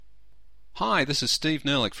Hi, this is Steve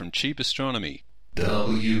Nerlich from Cheap Astronomy.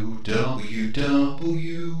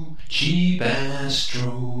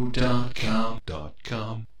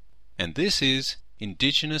 www.cheapastro.com. And this is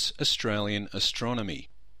Indigenous Australian Astronomy.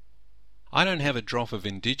 I don't have a drop of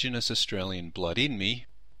Indigenous Australian blood in me,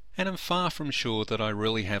 and am far from sure that I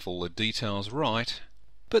really have all the details right,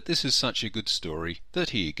 but this is such a good story that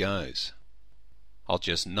here goes. I'll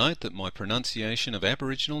just note that my pronunciation of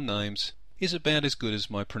Aboriginal names is about as good as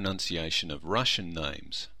my pronunciation of Russian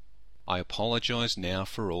names. I apologise now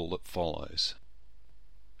for all that follows.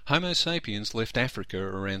 Homo sapiens left Africa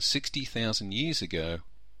around 60,000 years ago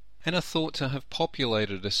and are thought to have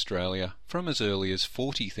populated Australia from as early as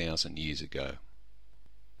 40,000 years ago.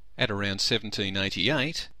 At around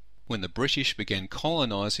 1788, when the British began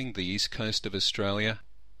colonising the east coast of Australia,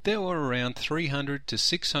 there were around 300 to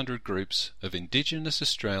 600 groups of Indigenous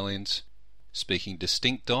Australians speaking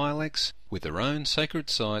distinct dialects with their own sacred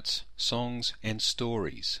sites, songs and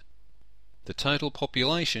stories. The total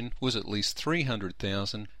population was at least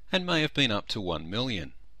 300,000 and may have been up to 1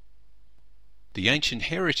 million. The ancient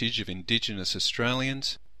heritage of Indigenous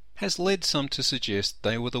Australians has led some to suggest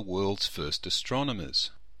they were the world's first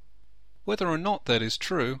astronomers. Whether or not that is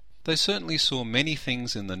true, they certainly saw many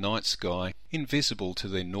things in the night sky invisible to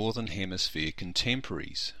their Northern Hemisphere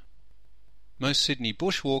contemporaries. Most Sydney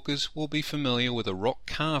bushwalkers will be familiar with a rock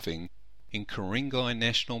carving in Ku-ring-gai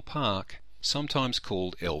National Park, sometimes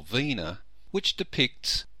called Elvina, which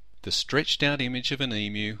depicts the stretched out image of an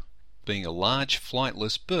emu being a large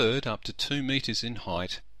flightless bird up to 2 metres in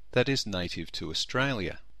height that is native to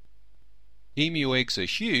Australia. Emu eggs are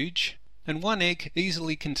huge, and one egg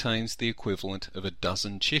easily contains the equivalent of a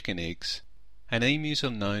dozen chicken eggs, and emus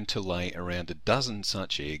are known to lay around a dozen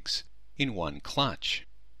such eggs in one clutch.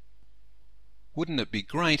 Wouldn't it be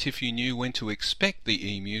great if you knew when to expect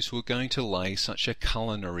the emus were going to lay such a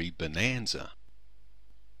culinary bonanza?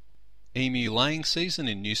 Emu laying season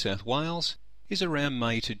in New South Wales is around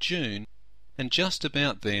May to June, and just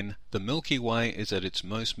about then the Milky Way is at its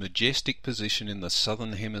most majestic position in the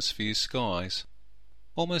southern hemisphere skies,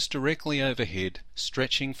 almost directly overhead,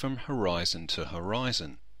 stretching from horizon to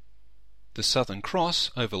horizon. The Southern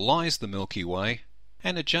Cross overlies the Milky Way,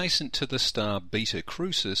 and adjacent to the star Beta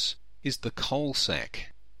Crucis is the Coal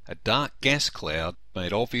Sack, a dark gas cloud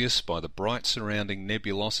made obvious by the bright surrounding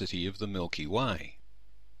nebulosity of the Milky Way.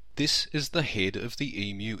 This is the head of the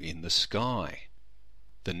emu in the sky.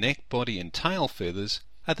 The neck, body and tail feathers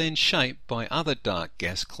are then shaped by other dark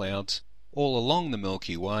gas clouds all along the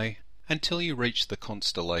Milky Way until you reach the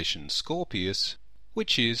constellation Scorpius,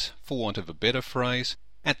 which is, for want of a better phrase,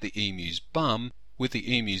 at the emu's bum, with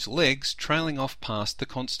the emu's legs trailing off past the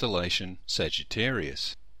constellation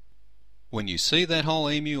Sagittarius. When you see that whole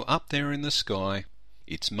emu up there in the sky,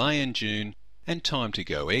 it's May and June and time to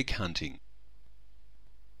go egg hunting.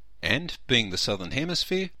 And, being the southern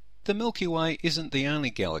hemisphere, the Milky Way isn't the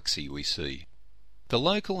only galaxy we see. The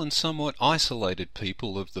local and somewhat isolated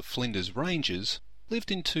people of the Flinders Ranges lived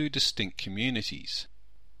in two distinct communities.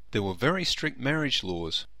 There were very strict marriage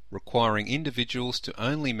laws requiring individuals to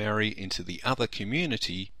only marry into the other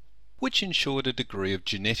community, which ensured a degree of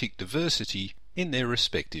genetic diversity in their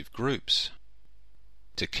respective groups.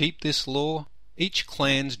 To keep this law, each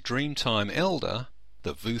clan's Dreamtime elder,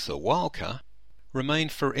 the Vutha Walka,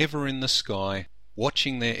 remained forever in the sky,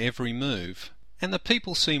 watching their every move, and the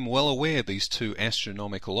people seem well aware these two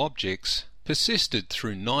astronomical objects persisted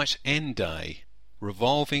through night and day,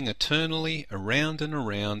 revolving eternally around and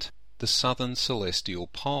around the southern celestial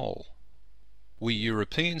pole. We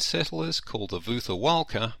European settlers call the Vutha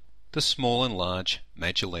Walka the small and large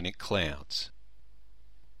Magellanic Clouds.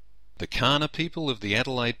 The Kaurna people of the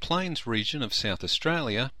Adelaide Plains region of South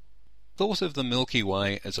Australia thought of the Milky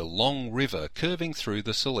Way as a long river curving through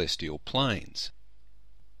the celestial plains.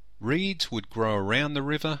 Reeds would grow around the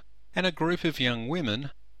river, and a group of young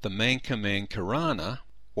women, the Manka-Mankarana,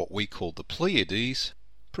 what we call the Pleiades,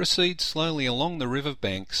 proceed slowly along the river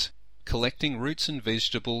banks, collecting roots and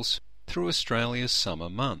vegetables through Australia's summer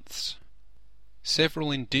months.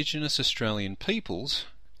 Several Indigenous Australian peoples,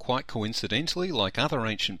 quite coincidentally like other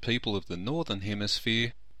ancient people of the Northern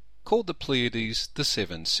Hemisphere, called the Pleiades the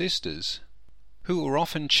Seven Sisters, who were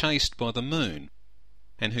often chased by the moon,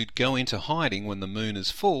 and who'd go into hiding when the moon is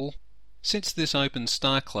full, since this open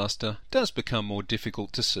star cluster does become more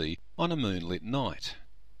difficult to see on a moonlit night.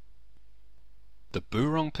 The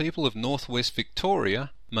Burong people of northwest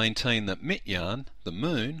Victoria maintain that Mityan, the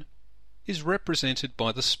moon, is represented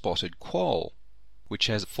by the spotted quoll, which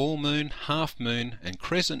has full moon, half moon and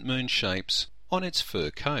crescent moon shapes on its fur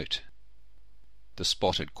coat. The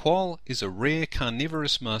spotted quoll is a rare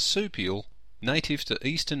carnivorous marsupial native to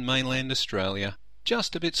eastern mainland Australia,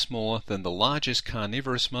 just a bit smaller than the largest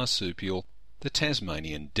carnivorous marsupial, the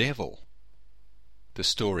Tasmanian devil. The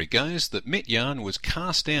story goes that Mityan was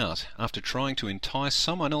cast out after trying to entice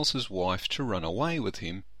someone else's wife to run away with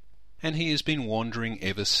him, and he has been wandering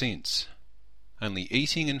ever since, only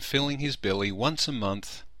eating and filling his belly once a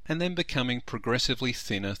month and then becoming progressively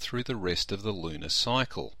thinner through the rest of the lunar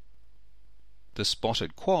cycle. The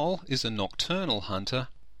spotted quoll is a nocturnal hunter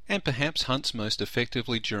and perhaps hunts most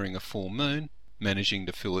effectively during a full moon, managing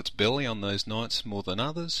to fill its belly on those nights more than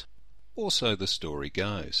others, or so the story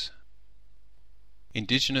goes.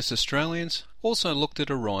 Indigenous Australians also looked at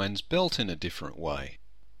Orion's belt in a different way.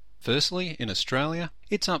 Firstly, in Australia,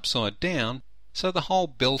 it's upside down, so the whole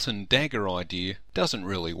belt and dagger idea doesn't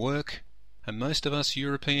really work, and most of us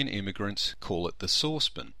European immigrants call it the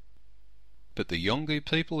saucepan. But the Yolngu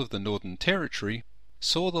people of the Northern Territory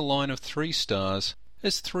saw the line of 3 stars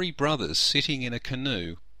as 3 brothers sitting in a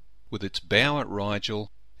canoe, with its bow at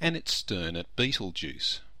Rigel and its stern at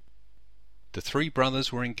Betelgeuse. The 3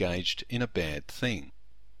 brothers were engaged in a bad thing.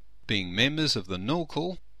 Being members of the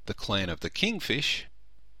Nulkul, the clan of the kingfish,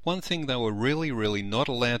 one thing they were really not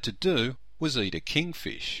allowed to do was eat a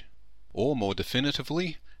kingfish, or more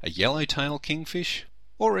definitively, a yellowtail kingfish,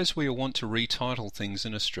 or as we want to retitle things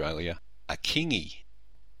in Australia, a kingy.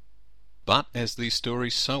 But as these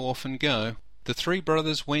stories so often go, the 3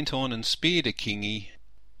 brothers went on and speared a kingy,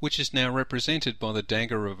 which is now represented by the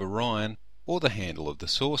dagger of Orion or the handle of the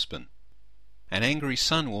saucepan. An angry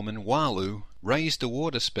sun woman, Walu, raised a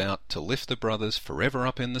water spout to lift the brothers forever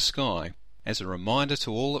up in the sky, as a reminder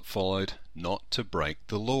to all that followed not to break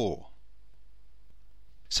the law.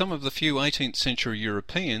 Some of the few 18th century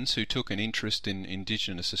Europeans who took an interest in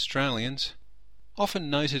Indigenous Australians often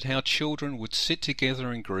noted how children would sit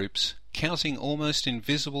together in groups, counting almost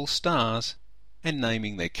invisible stars and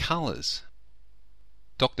naming their colours.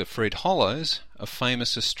 Dr. Fred Hollows, a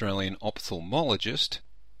famous Australian ophthalmologist,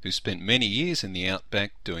 who spent many years in the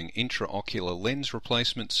outback doing intraocular lens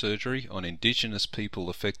replacement surgery on Indigenous people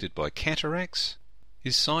affected by cataracts,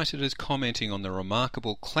 is cited as commenting on the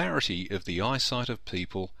remarkable clarity of the eyesight of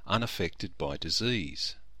people unaffected by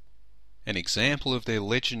disease. An example of their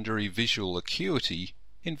legendary visual acuity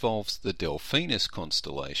involves the Delphinus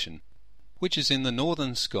constellation, which is in the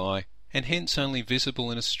northern sky and hence only visible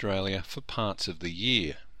in Australia for parts of the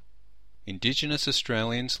year. Indigenous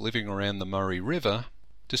Australians living around the Murray River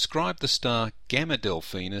describe the star Gamma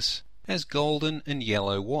Delphinus as golden and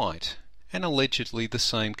yellow-white, and allegedly the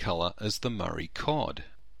same colour as the Murray cod.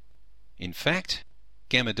 In fact,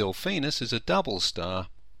 Gamma Delphinus is a double star,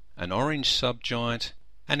 an orange subgiant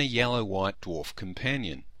and a yellow-white dwarf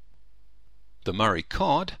companion. The Murray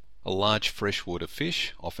cod, a large freshwater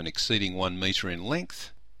fish, often exceeding 1 metre in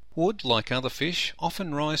length, would, like other fish,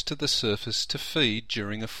 often rise to the surface to feed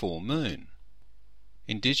during a full moon.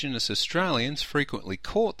 Indigenous Australians frequently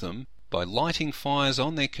caught them by lighting fires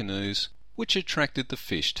on their canoes, which attracted the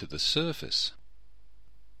fish to the surface.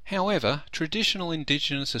 However, traditional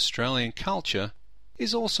Indigenous Australian culture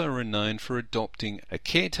is also renowned for adopting a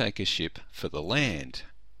caretakership for the land.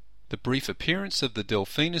 The brief appearance of the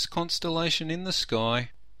Delphinus constellation in the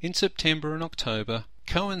sky in September and October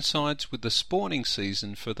coincides with the spawning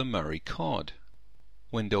season for the Murray cod.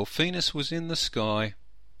 When Delphinus was in the sky,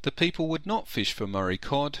 the people would not fish for Murray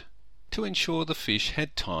cod to ensure the fish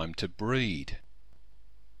had time to breed.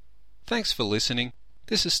 Thanks for listening.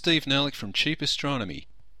 This is Steve Nerlich from Cheap Astronomy,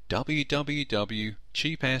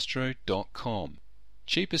 www.cheapastro.com.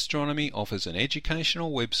 Cheap Astronomy offers an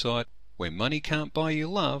educational website where money can't buy you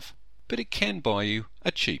love, but it can buy you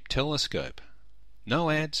a cheap telescope. No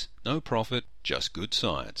ads, no profit, just good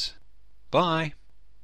science. Bye.